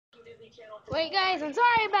Wait, guys, I'm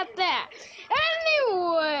sorry about that.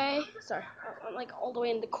 Anyway, sorry, I'm like all the way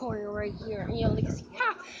in the corner right here, and you only can see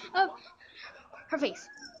half of her face.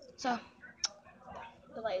 So,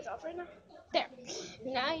 the light is off right now. There.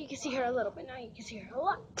 Now you can see her a little bit. Now you can see her a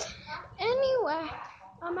lot. Anyway,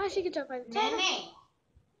 as you can tell by the title,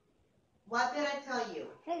 what did I tell you?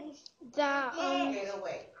 That Get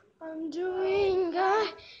away. I'm doing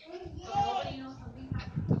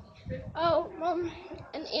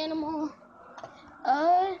an animal.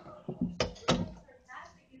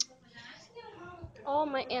 All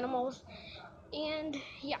my animals, and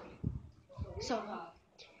yeah. So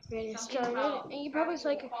we're getting started, and you probably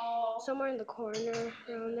like somewhere in the corner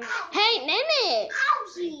around there. Hey, Nene!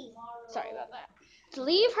 Ouchie! Sorry about that.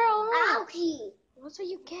 Leave her alone. Ouchie! What's what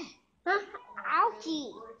you get? Huh?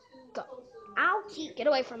 Ouchie! Go. Ouchie! Get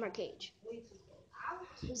away from her cage.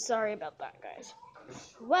 Sorry about that, guys.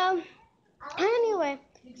 Well, anyway,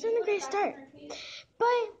 it's been a great start.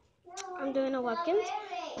 But I'm doing a Webkinz.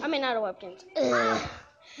 I mean, not a Webkinz.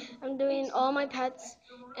 I'm doing all my pets,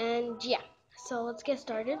 and yeah. So let's get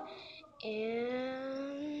started.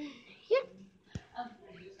 And yeah.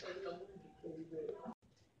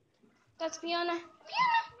 That's Fiona. Fiona!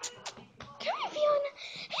 Come here, Fiona.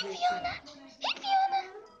 Hey, Fiona. Hey, Fiona.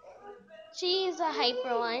 She's a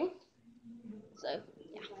hyper one. So,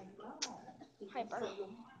 yeah. Hyper.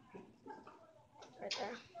 Right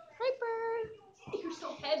there. Hyper. You're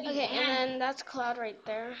so heavy. Okay, and then that's Cloud right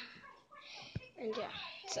there. And yeah,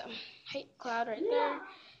 so, hey, Cloud right there.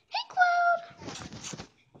 Hey, Cloud.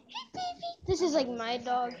 Hey, baby. This is like my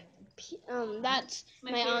dog. That's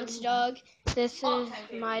my aunt's dog. This is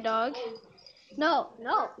my dog. No.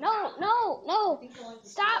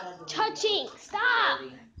 Stop touching. Stop.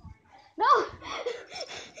 No.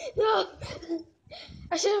 No.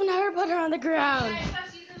 I should have never put her on the ground.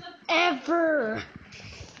 Ever.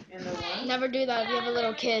 Never do that if you have a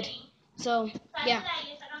little kid. So, yeah.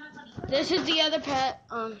 This is the other pet.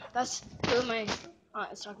 That's who my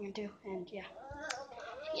aunt is talking to. And, yeah.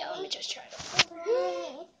 Yeah, let me just try it.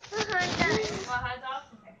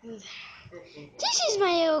 This is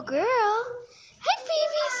my little girl. Hi,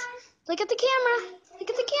 babies. Look at the camera. Look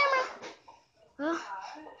at the camera. Well,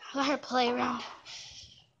 let her play around.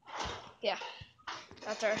 Yeah,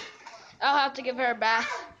 that's her. I'll have to give her a bath.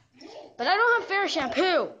 But I don't have fair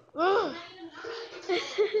shampoo.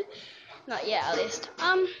 Not yet, at least.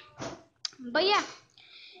 But yeah.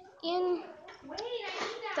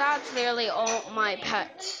 That's literally all my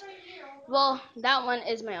pets. Well, that one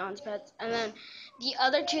is my aunt's pets. And then the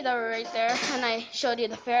other two that were right there, and I showed you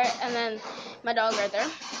the ferret, and then my dog right there.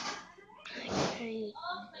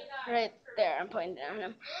 Right there, I'm pointing down at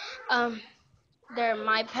him. They're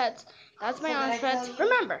my pets. That's my aunt's pets.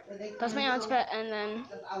 Remember, that's my aunt's pet, and then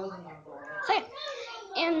so yeah.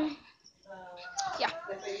 And yeah.